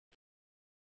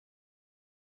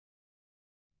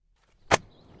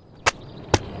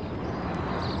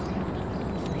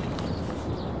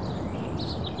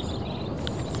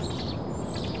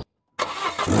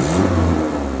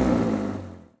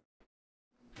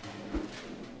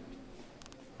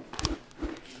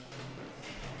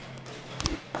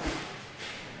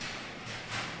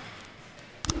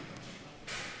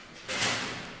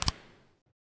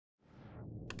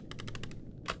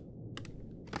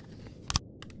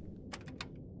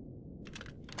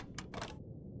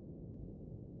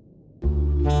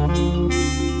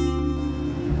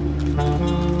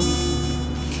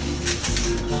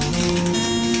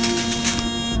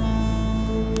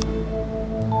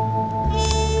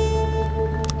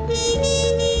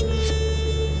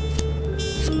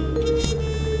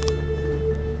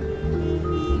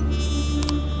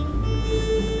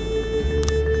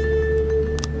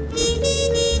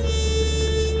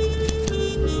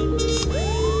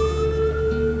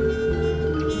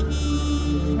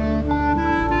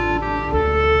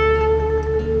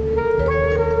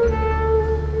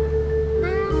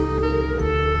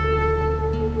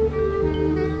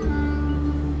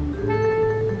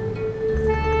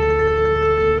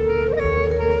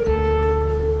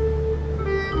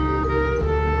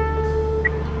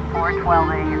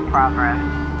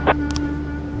progress.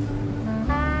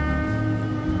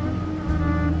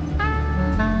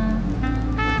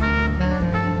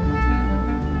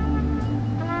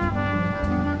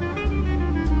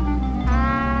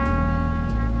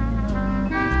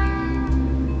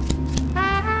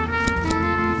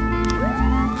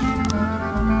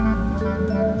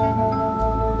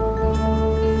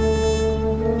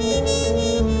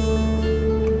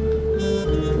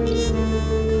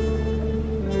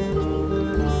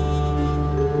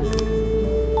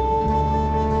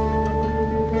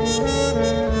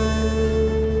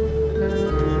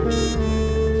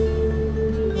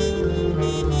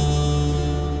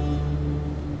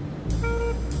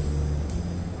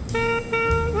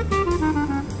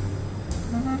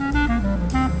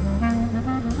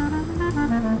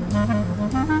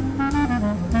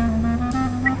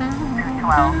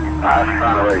 412.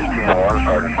 Trying to raise TN1,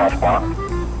 Sergeant South Block.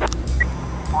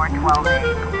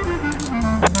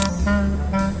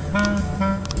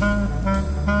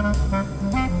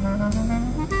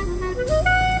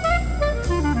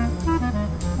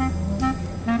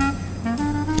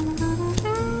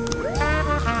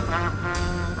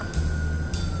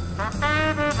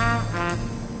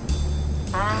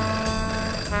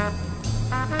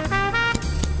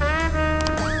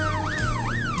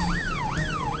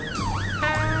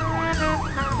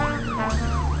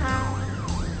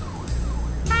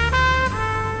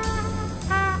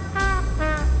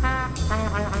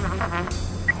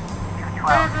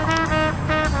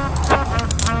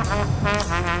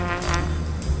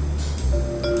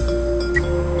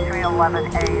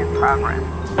 311A in progress.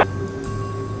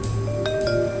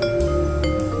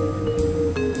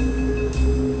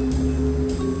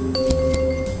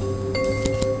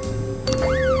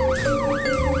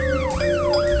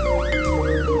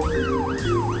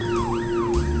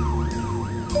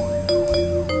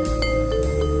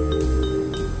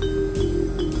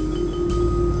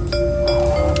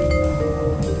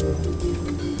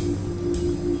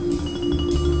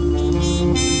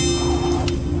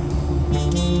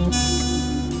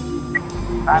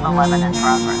 Five 11 in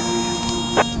progress.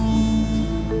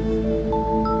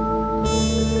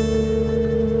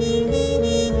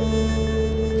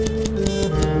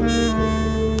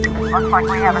 Looks like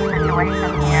we have a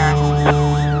situation here.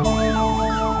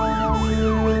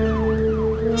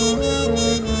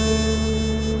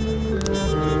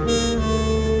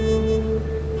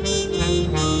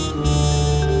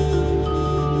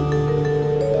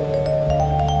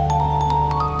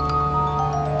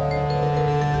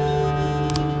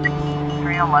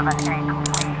 A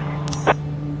complete.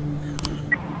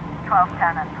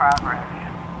 1210 in progress.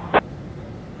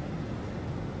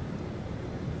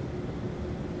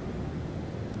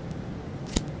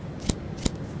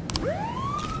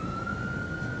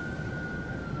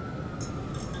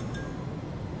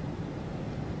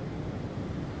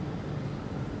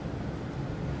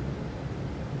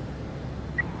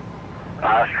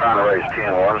 I was trying to raise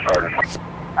TN1, Sergeant.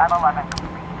 511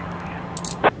 complete.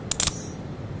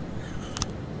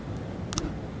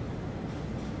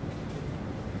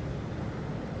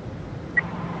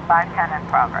 510 in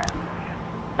progress.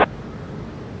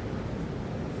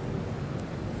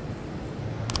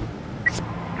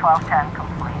 (1210)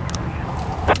 complete.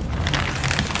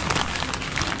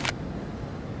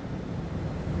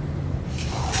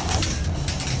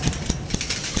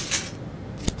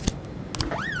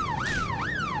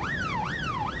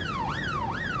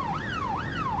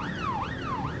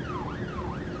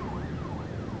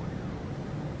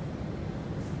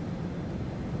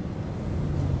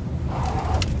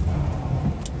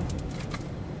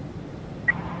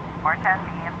 Or 10B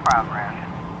in progress.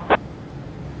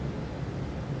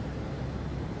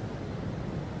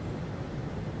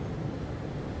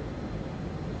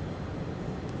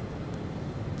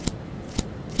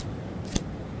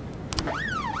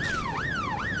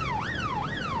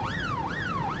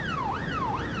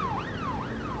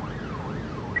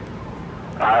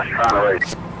 I was trying to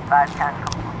raise 510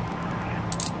 complete.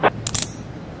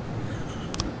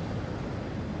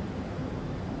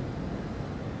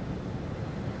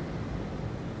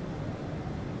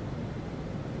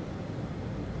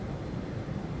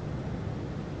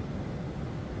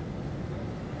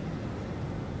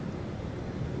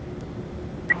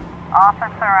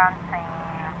 Officer on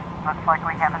scene. Looks like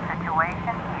we have a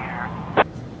situation here.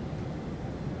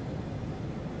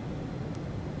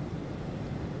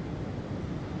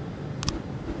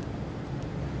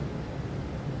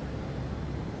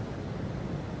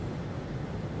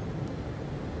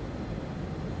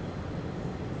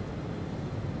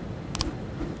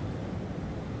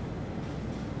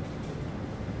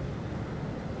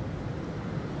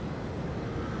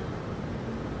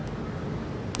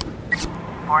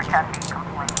 410B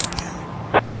complete.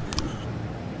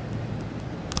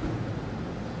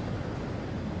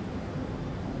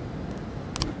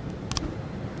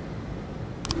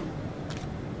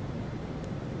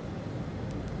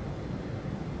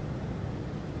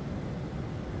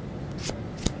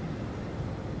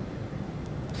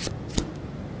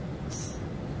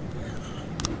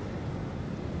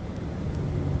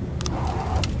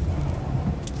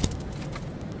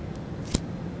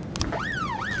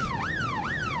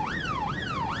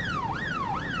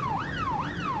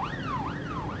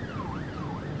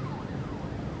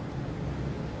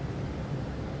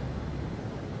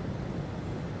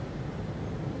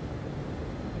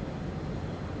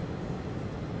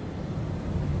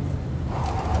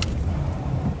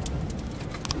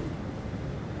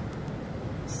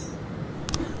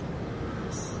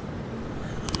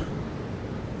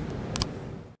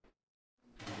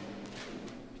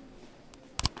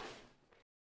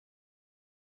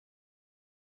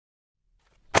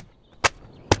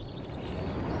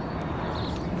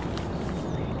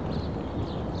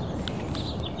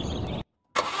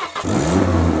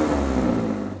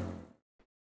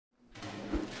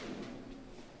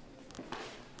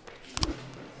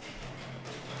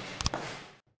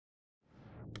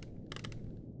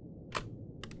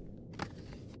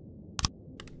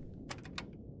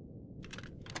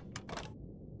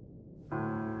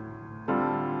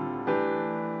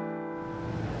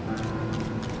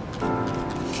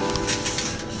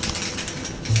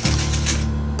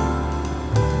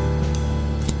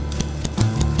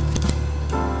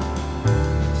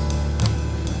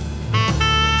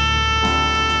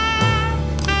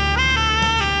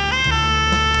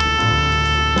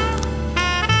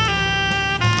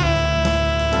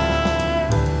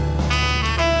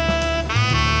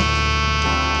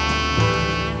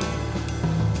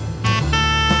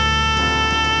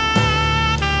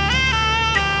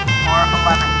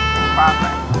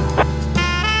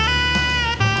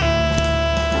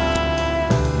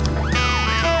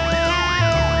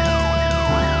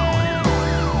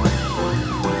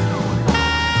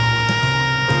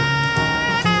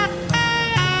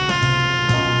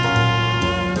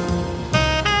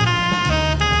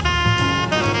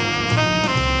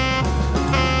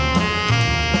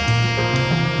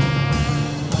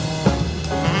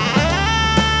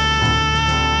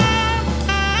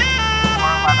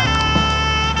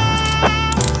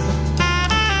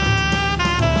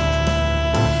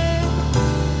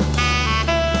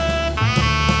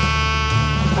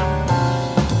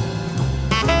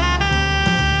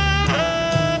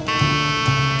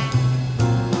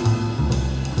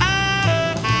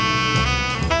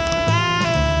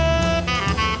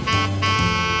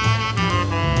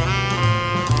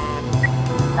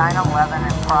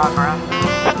 Progress.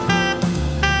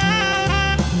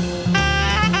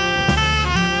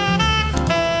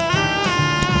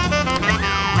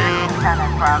 10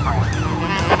 in progress.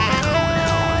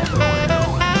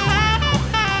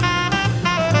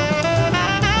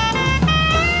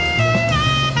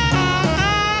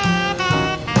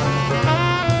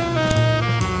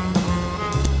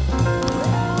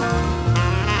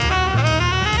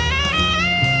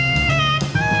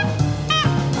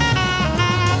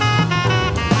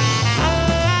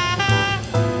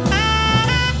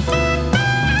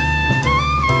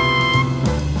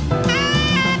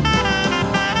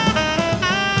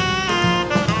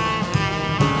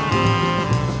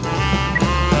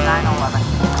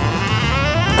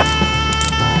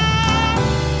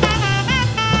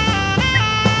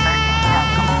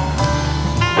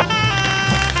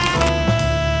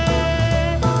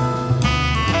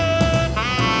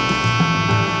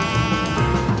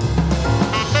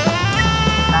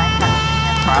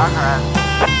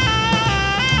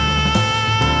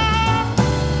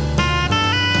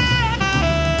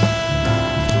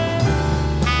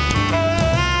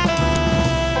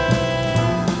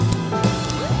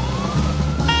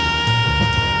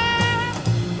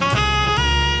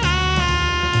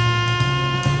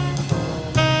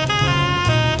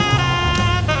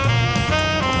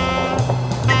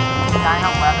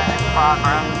 911 in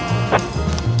progress.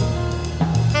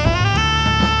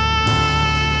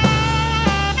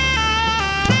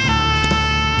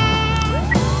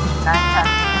 910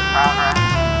 in progress.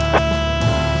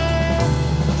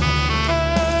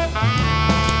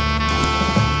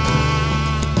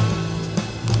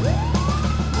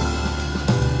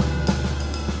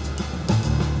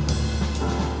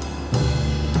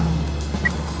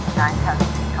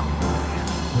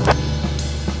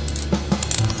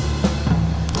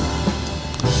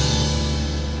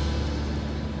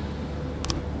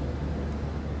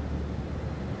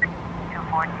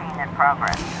 910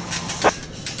 progress.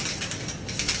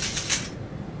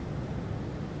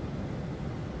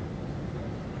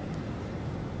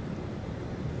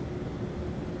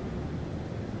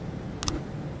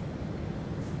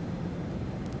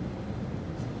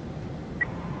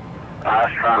 I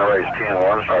was trying to raise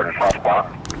 10-1, Sergeant, hot spot.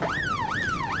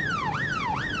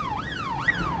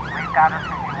 We've got a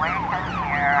situation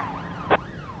here.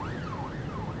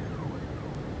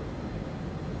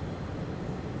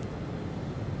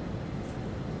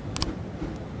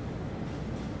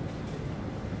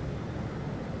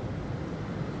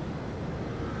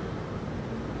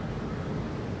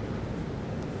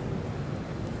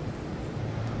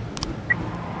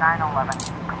 Nine 11.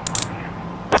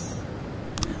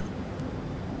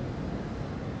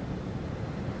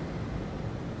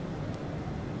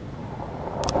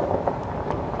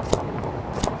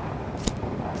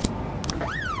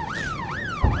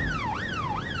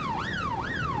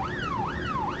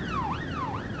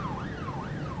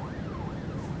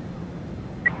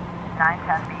 Nine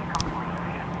 10 B complete.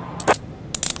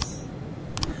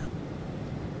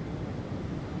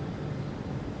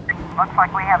 Looks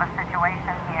like we have a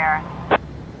situation here.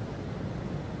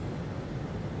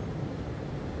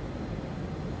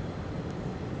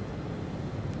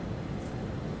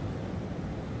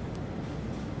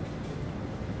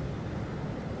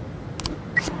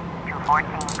 Two 14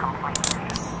 complete.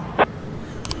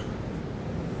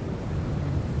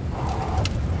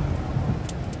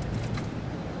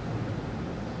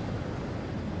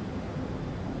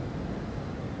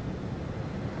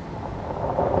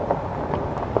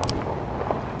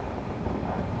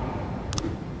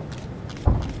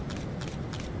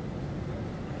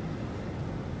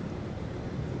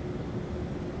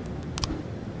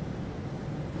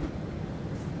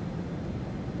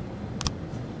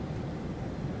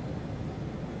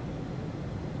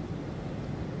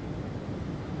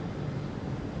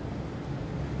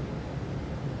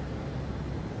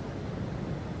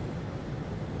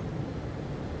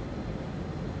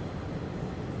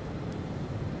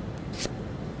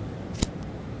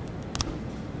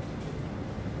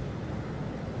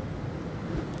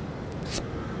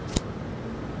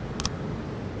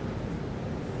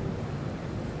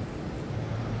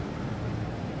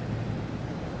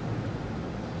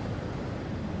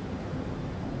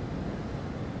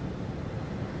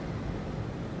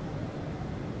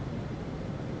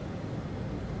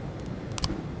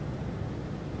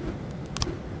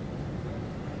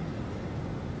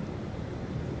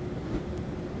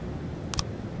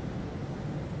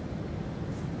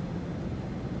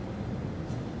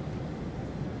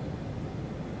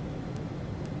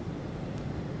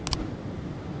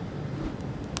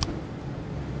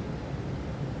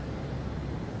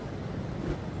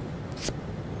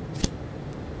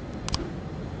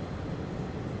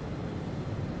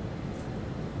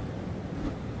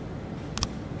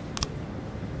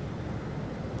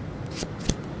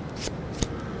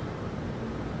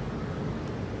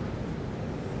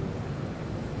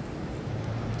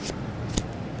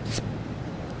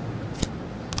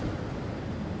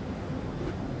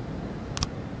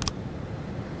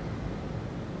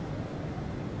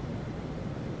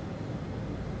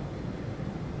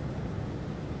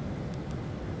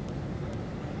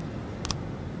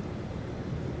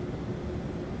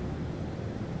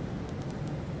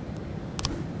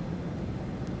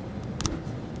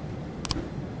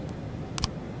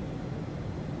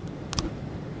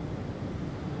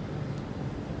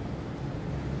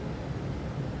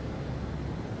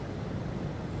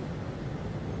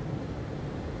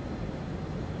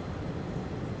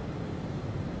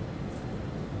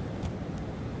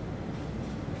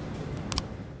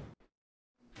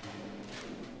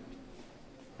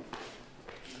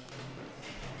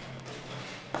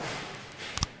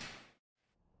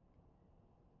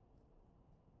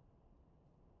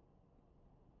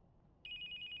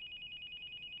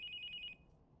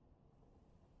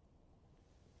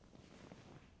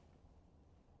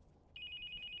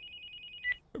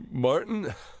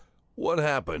 Martin, what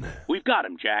happened? We've got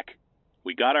him, Jack.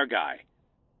 We got our guy.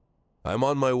 I'm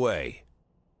on my way.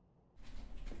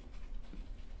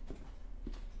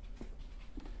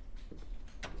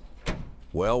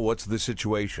 Well, what's the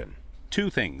situation? Two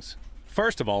things.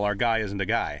 First of all, our guy isn't a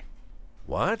guy.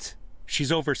 What?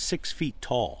 She's over 6 feet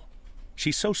tall.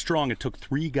 She's so strong it took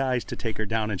 3 guys to take her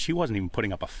down, and she wasn't even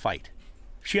putting up a fight.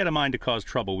 If she had a mind to cause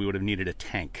trouble, we would have needed a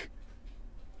tank.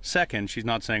 Second, she's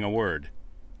not saying a word.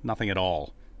 Nothing at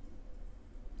all.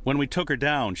 When we took her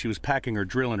down, she was packing her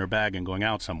drill in her bag and going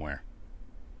out somewhere.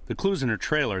 The clues in her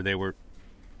trailer, they were...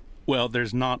 Well,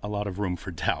 there's not a lot of room for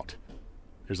doubt.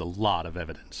 There's a lot of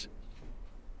evidence.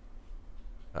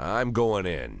 I'm going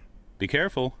in. Be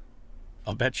careful.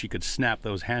 I'll bet she could snap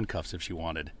those handcuffs if she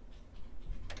wanted.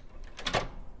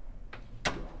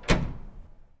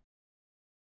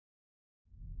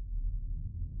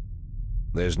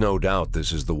 There's no doubt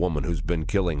this is the woman who's been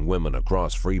killing women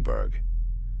across Freeburg.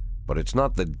 But it's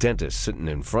not the dentist sitting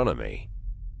in front of me.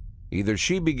 Either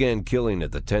she began killing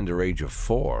at the tender age of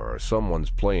 4, or someone's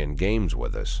playing games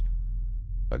with us.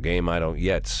 A game I don't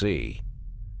yet see.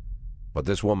 But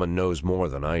this woman knows more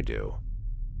than I do.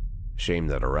 Shame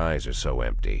that her eyes are so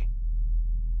empty.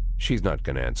 She's not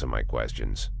going to answer my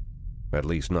questions. At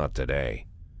least not today.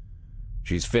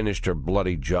 She's finished her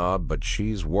bloody job, but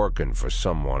she's working for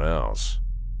someone else.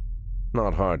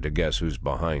 Not hard to guess who's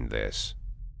behind this.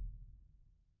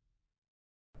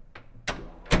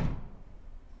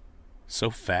 So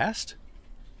fast?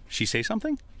 She say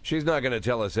something? She's not going to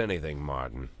tell us anything,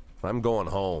 Martin. I'm going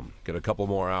home. Get a couple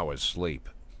more hours sleep.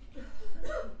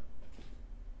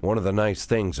 One of the nice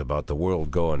things about the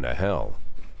world going to hell,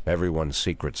 everyone's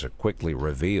secrets are quickly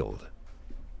revealed.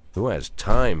 Who has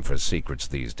time for secrets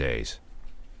these days?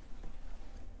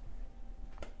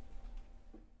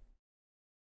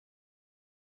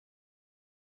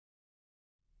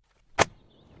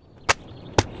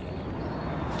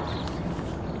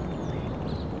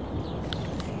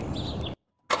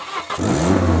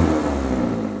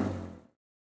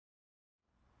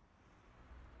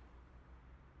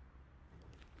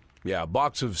 Yeah, a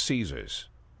box of Caesars.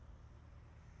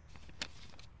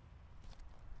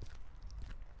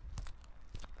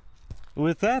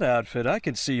 With that outfit, I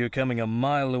could see you coming a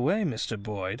mile away, Mr.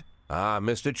 Boyd. Ah,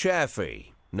 Mr.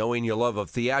 Chaffee. Knowing your love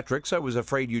of theatrics, I was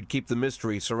afraid you'd keep the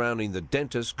mystery surrounding the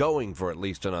dentist going for at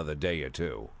least another day or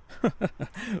two.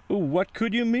 What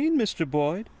could you mean, Mr.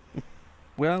 Boyd?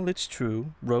 Well, it's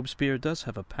true. Robespierre does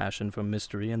have a passion for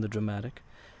mystery and the dramatic.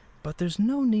 But there's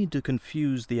no need to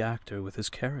confuse the actor with his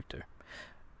character.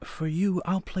 For you,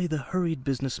 I'll play the hurried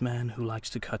businessman who likes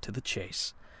to cut to the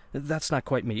chase. That's not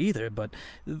quite me either, but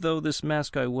though this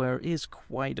mask I wear is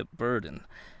quite a burden,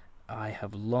 I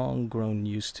have long grown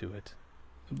used to it.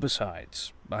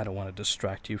 Besides, I don't want to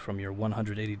distract you from your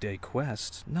 180-day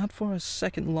quest, not for a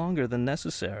second longer than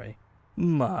necessary.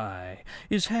 My,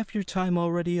 is half your time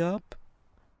already up?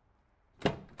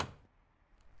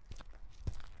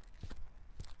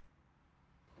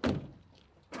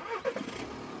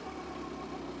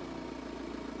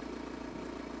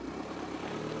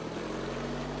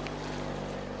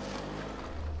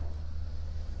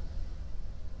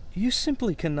 You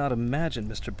simply cannot imagine,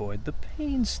 Mr. Boyd, the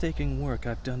painstaking work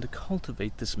I've done to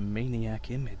cultivate this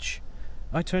maniac image.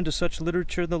 I turn to such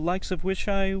literature the likes of which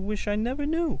I wish I never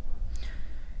knew.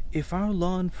 If our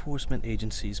law enforcement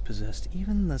agencies possessed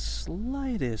even the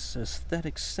slightest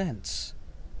aesthetic sense,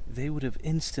 they would have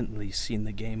instantly seen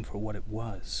the game for what it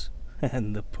was.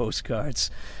 And the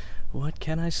postcards, what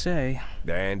can I say?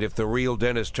 And if the real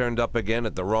dentist turned up again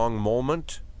at the wrong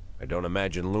moment? I don't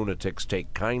imagine lunatics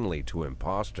take kindly to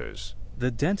imposters.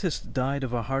 The dentist died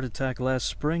of a heart attack last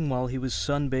spring while he was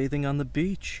sunbathing on the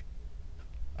beach.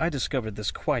 I discovered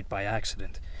this quite by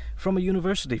accident, from a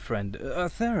university friend, a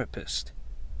therapist.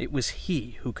 It was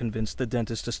he who convinced the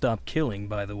dentist to stop killing,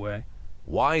 by the way.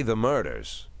 Why the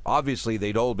murders? Obviously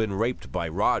they'd all been raped by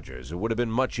Rogers. It would have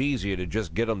been much easier to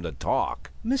just get them to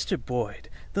talk. Mr. Boyd,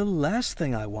 the last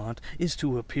thing I want is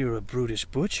to appear a brutish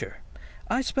butcher.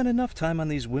 I spent enough time on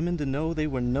these women to know they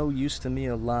were no use to me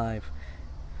alive.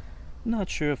 Not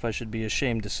sure if I should be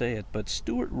ashamed to say it, but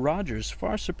Stuart Rogers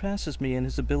far surpasses me in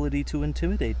his ability to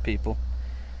intimidate people.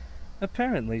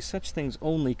 Apparently, such things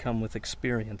only come with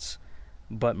experience.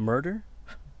 But murder?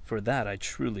 For that I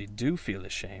truly do feel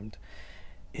ashamed.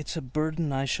 It's a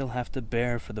burden I shall have to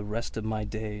bear for the rest of my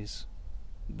days.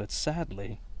 But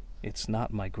sadly, it's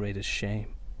not my greatest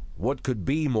shame. What could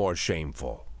be more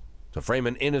shameful? To frame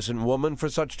an innocent woman for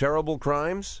such terrible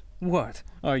crimes? What?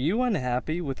 Are you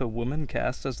unhappy with a woman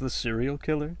cast as the serial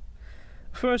killer?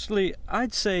 Firstly,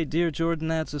 I'd say Dear Jordan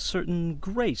adds a certain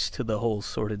grace to the whole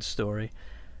sordid story.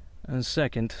 And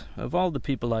second, of all the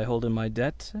people I hold in my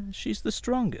debt, she's the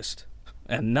strongest.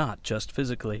 And not just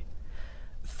physically.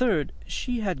 Third,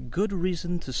 she had good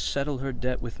reason to settle her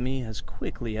debt with me as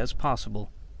quickly as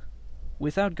possible.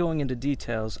 Without going into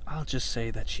details, I'll just say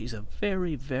that she's a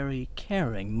very, very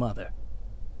caring mother.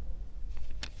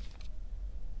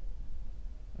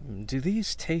 Do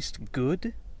these taste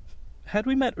good? Had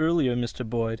we met earlier, Mr.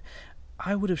 Boyd,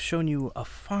 I would have shown you a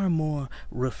far more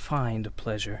refined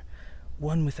pleasure,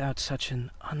 one without such an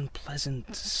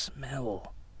unpleasant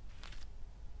smell.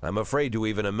 I'm afraid to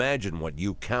even imagine what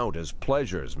you count as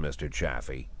pleasures, Mr.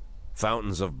 Chaffee.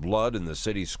 Fountains of blood in the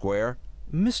city square?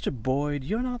 Mr. Boyd,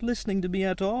 you're not listening to me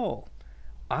at all.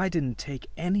 I didn't take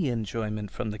any enjoyment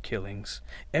from the killings.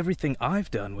 Everything I've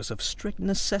done was of strict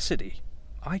necessity.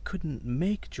 I couldn't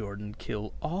make Jordan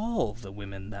kill all the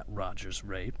women that Rogers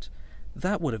raped.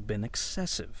 That would have been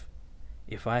excessive.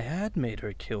 If I had made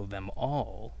her kill them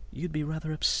all, you'd be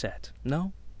rather upset,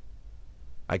 no?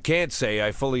 I can't say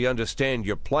I fully understand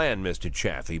your plan, Mr.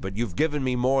 Chaffee, but you've given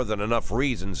me more than enough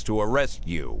reasons to arrest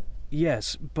you.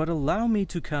 Yes, but allow me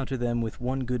to counter them with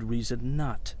one good reason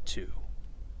not to.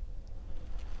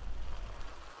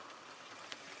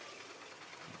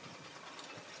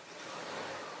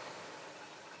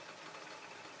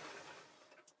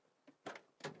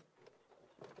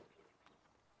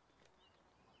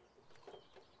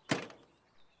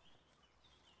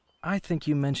 I think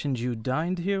you mentioned you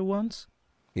dined here once?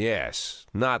 Yes,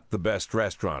 not the best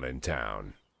restaurant in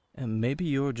town. And maybe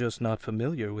you're just not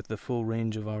familiar with the full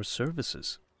range of our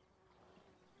services.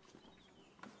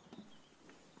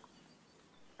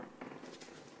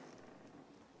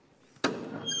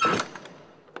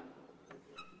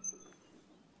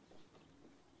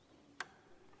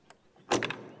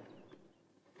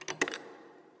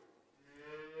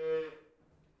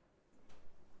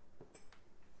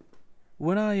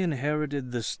 When I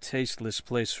inherited this tasteless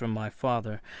place from my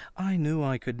father, I knew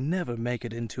I could never make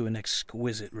it into an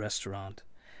exquisite restaurant.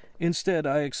 Instead,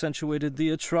 I accentuated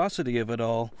the atrocity of it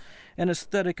all, an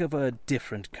aesthetic of a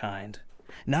different kind.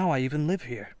 Now I even live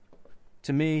here.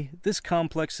 To me, this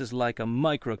complex is like a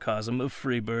microcosm of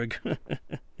Freeburg.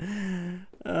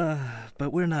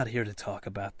 But we're not here to talk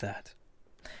about that.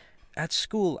 At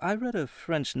school, I read a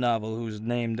French novel whose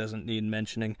name doesn't need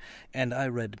mentioning, and I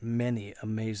read many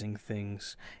amazing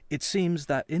things. It seems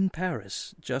that in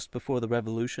Paris, just before the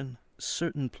Revolution,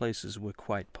 certain places were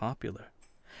quite popular.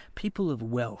 People of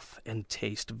wealth and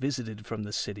taste visited from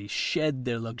the city, shed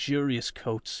their luxurious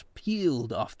coats,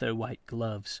 peeled off their white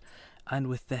gloves, and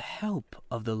with the help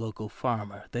of the local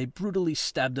farmer, they brutally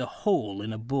stabbed a hole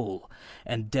in a bull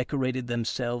and decorated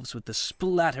themselves with the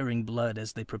splattering blood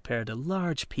as they prepared a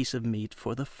large piece of meat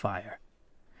for the fire.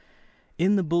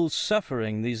 In the bull's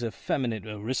suffering, these effeminate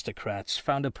aristocrats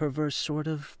found a perverse sort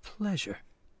of pleasure.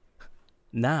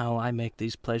 Now I make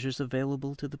these pleasures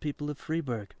available to the people of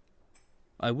Freeburg.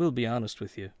 I will be honest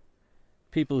with you.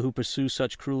 People who pursue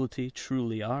such cruelty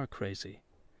truly are crazy.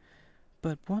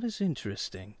 But what is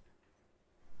interesting?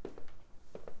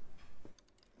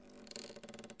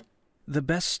 The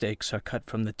best steaks are cut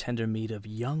from the tender meat of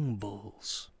young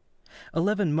bulls.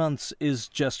 11 months is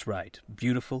just right,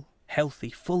 beautiful, healthy,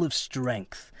 full of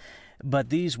strength. But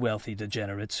these wealthy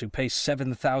degenerates who pay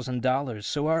 $7,000,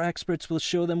 so our experts will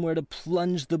show them where to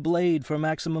plunge the blade for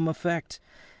maximum effect.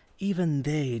 Even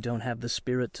they don't have the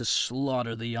spirit to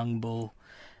slaughter the young bull.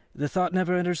 The thought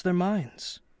never enters their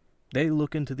minds. They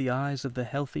look into the eyes of the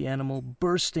healthy animal,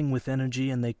 bursting with energy,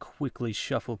 and they quickly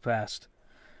shuffle past.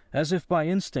 As if by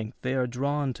instinct, they are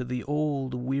drawn to the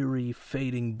old, weary,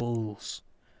 fading bulls.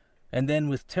 And then,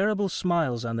 with terrible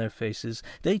smiles on their faces,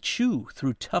 they chew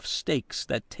through tough steaks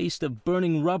that taste of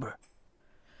burning rubber.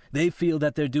 They feel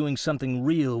that they're doing something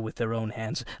real with their own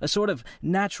hands, a sort of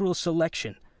natural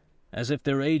selection, as if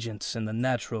they're agents in the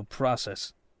natural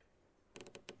process.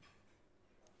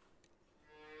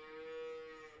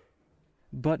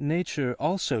 But nature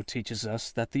also teaches us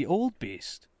that the old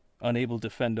beast, unable to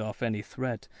fend off any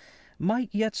threat, might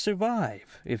yet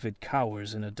survive if it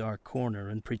cowers in a dark corner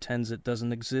and pretends it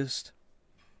doesn't exist.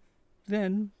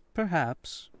 Then,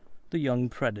 perhaps, the young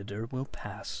predator will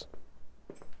pass.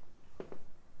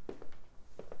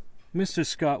 Mr.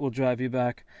 Scott will drive you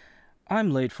back.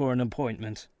 I'm late for an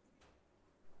appointment.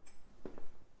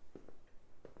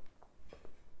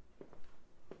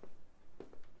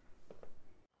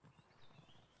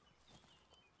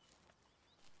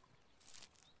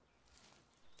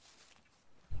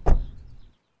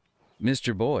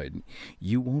 Mr. Boyd,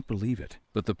 you won't believe it,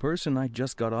 but the person I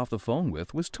just got off the phone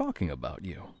with was talking about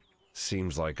you.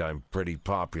 Seems like I'm pretty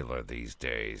popular these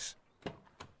days.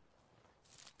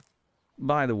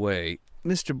 By the way,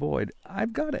 Mr. Boyd,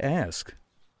 I've got to ask,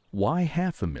 why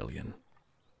 $500,000?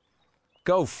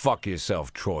 Go fuck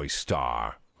yourself, Troy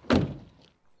Starr.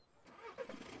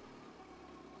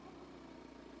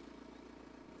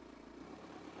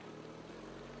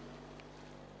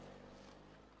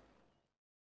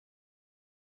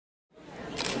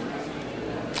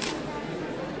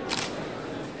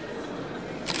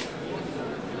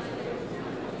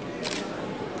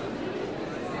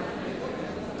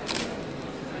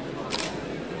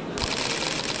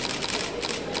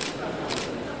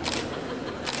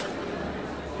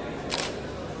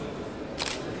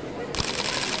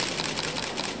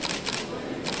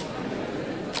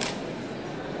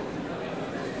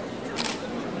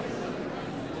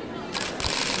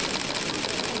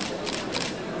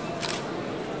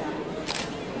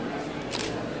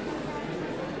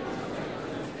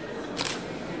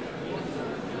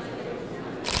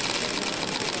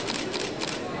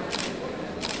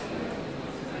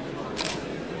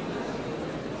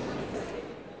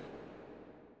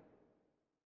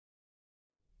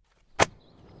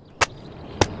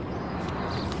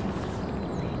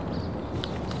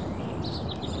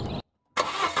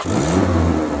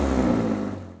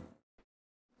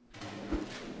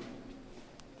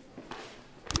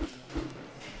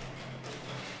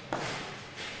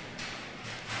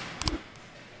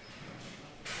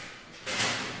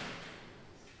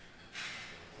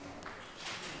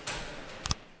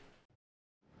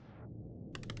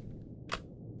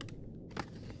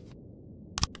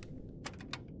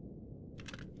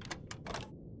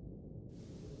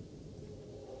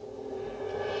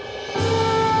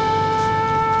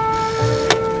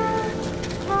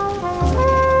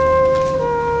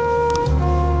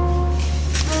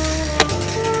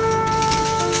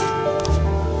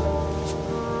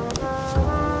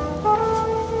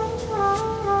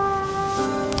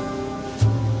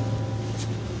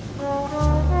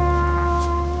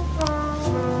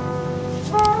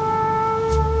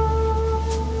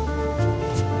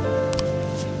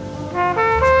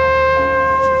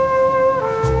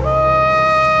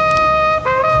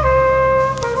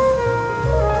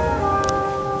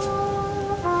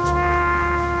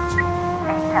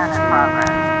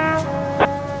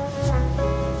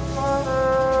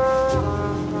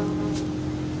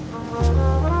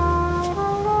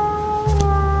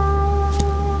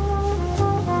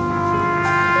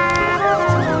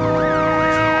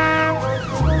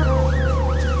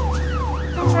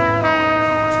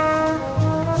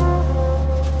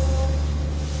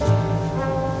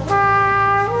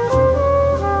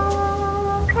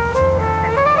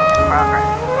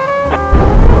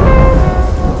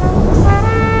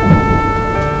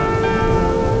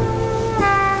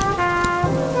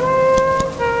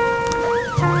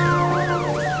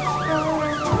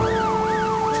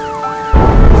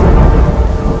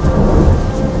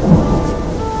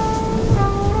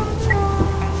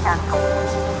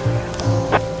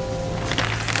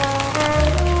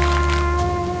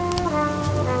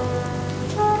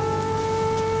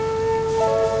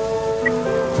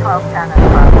 1210 in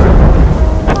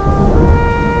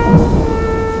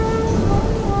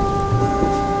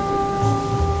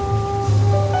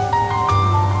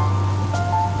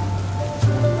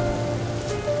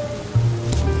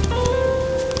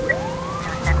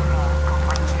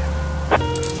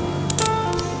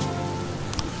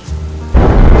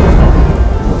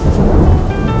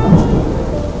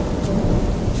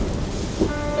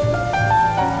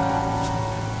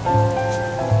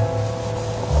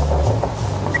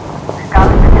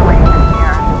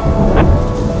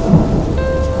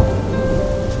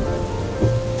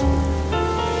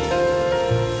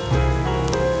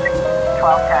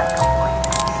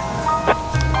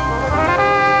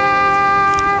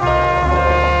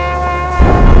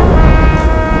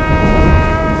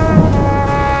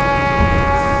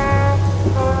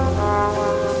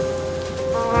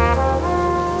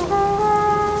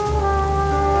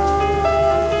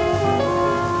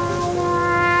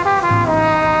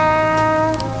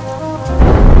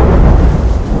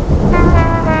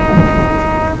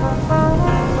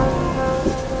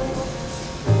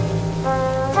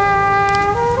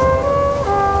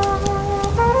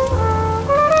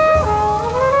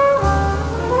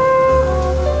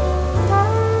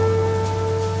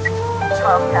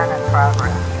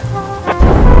progress.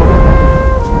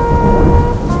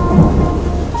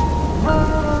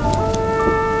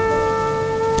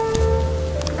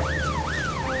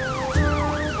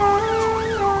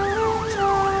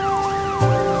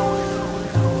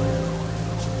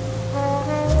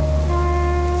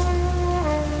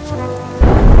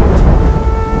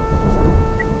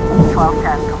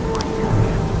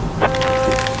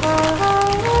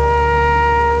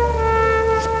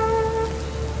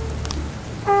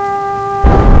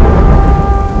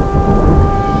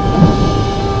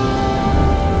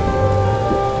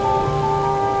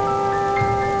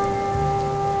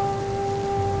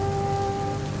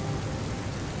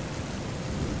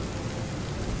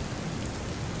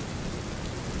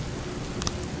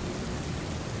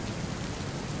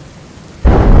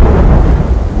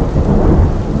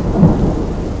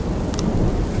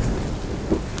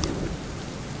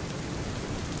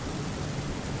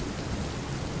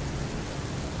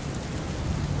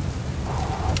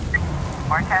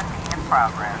 More testing in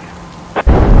progress.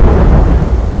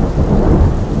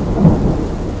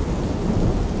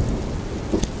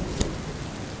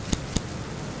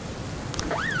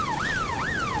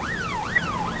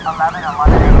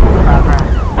 In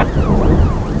progress.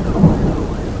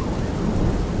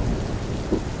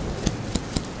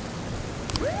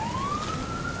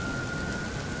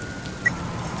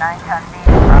 910 feet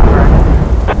in progress.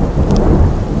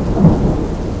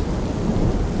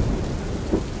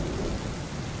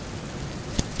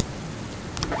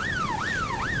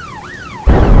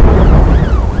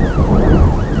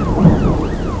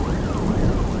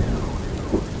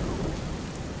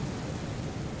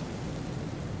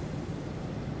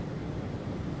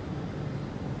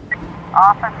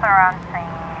 Officer on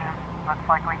scene. Looks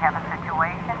like we have a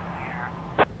situation here.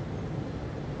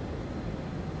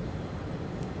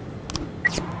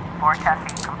 410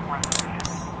 feet complete.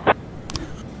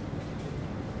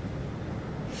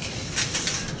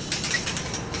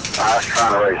 I was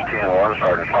trying to raise 10-1,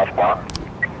 Sergeant, hot spot.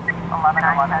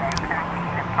 11 feet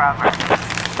in progress.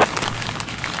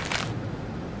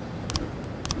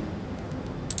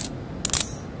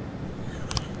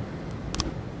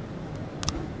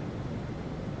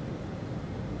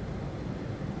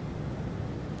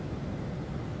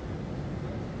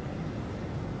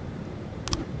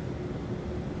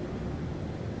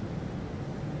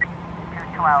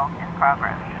 In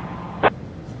progress.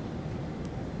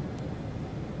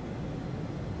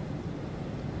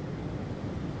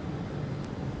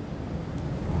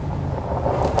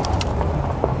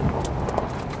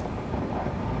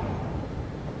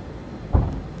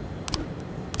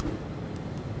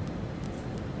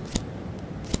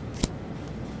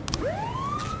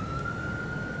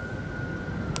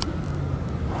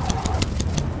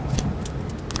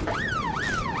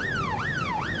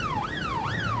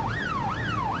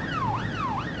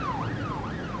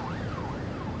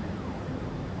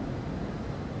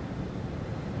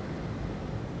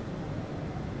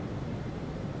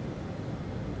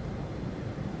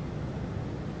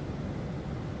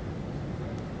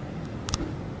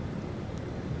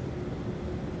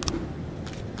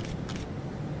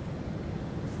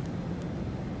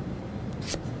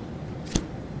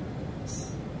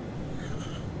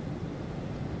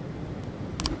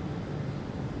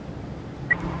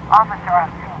 Officer on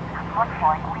scene. Looks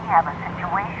like we have a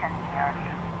situation here.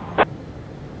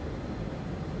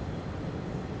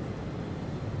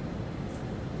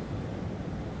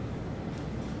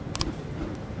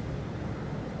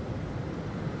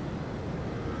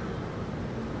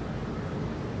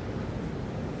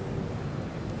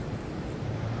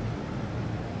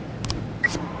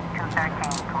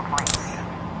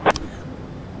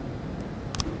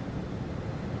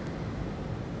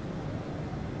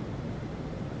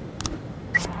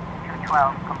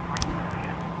 12 complete.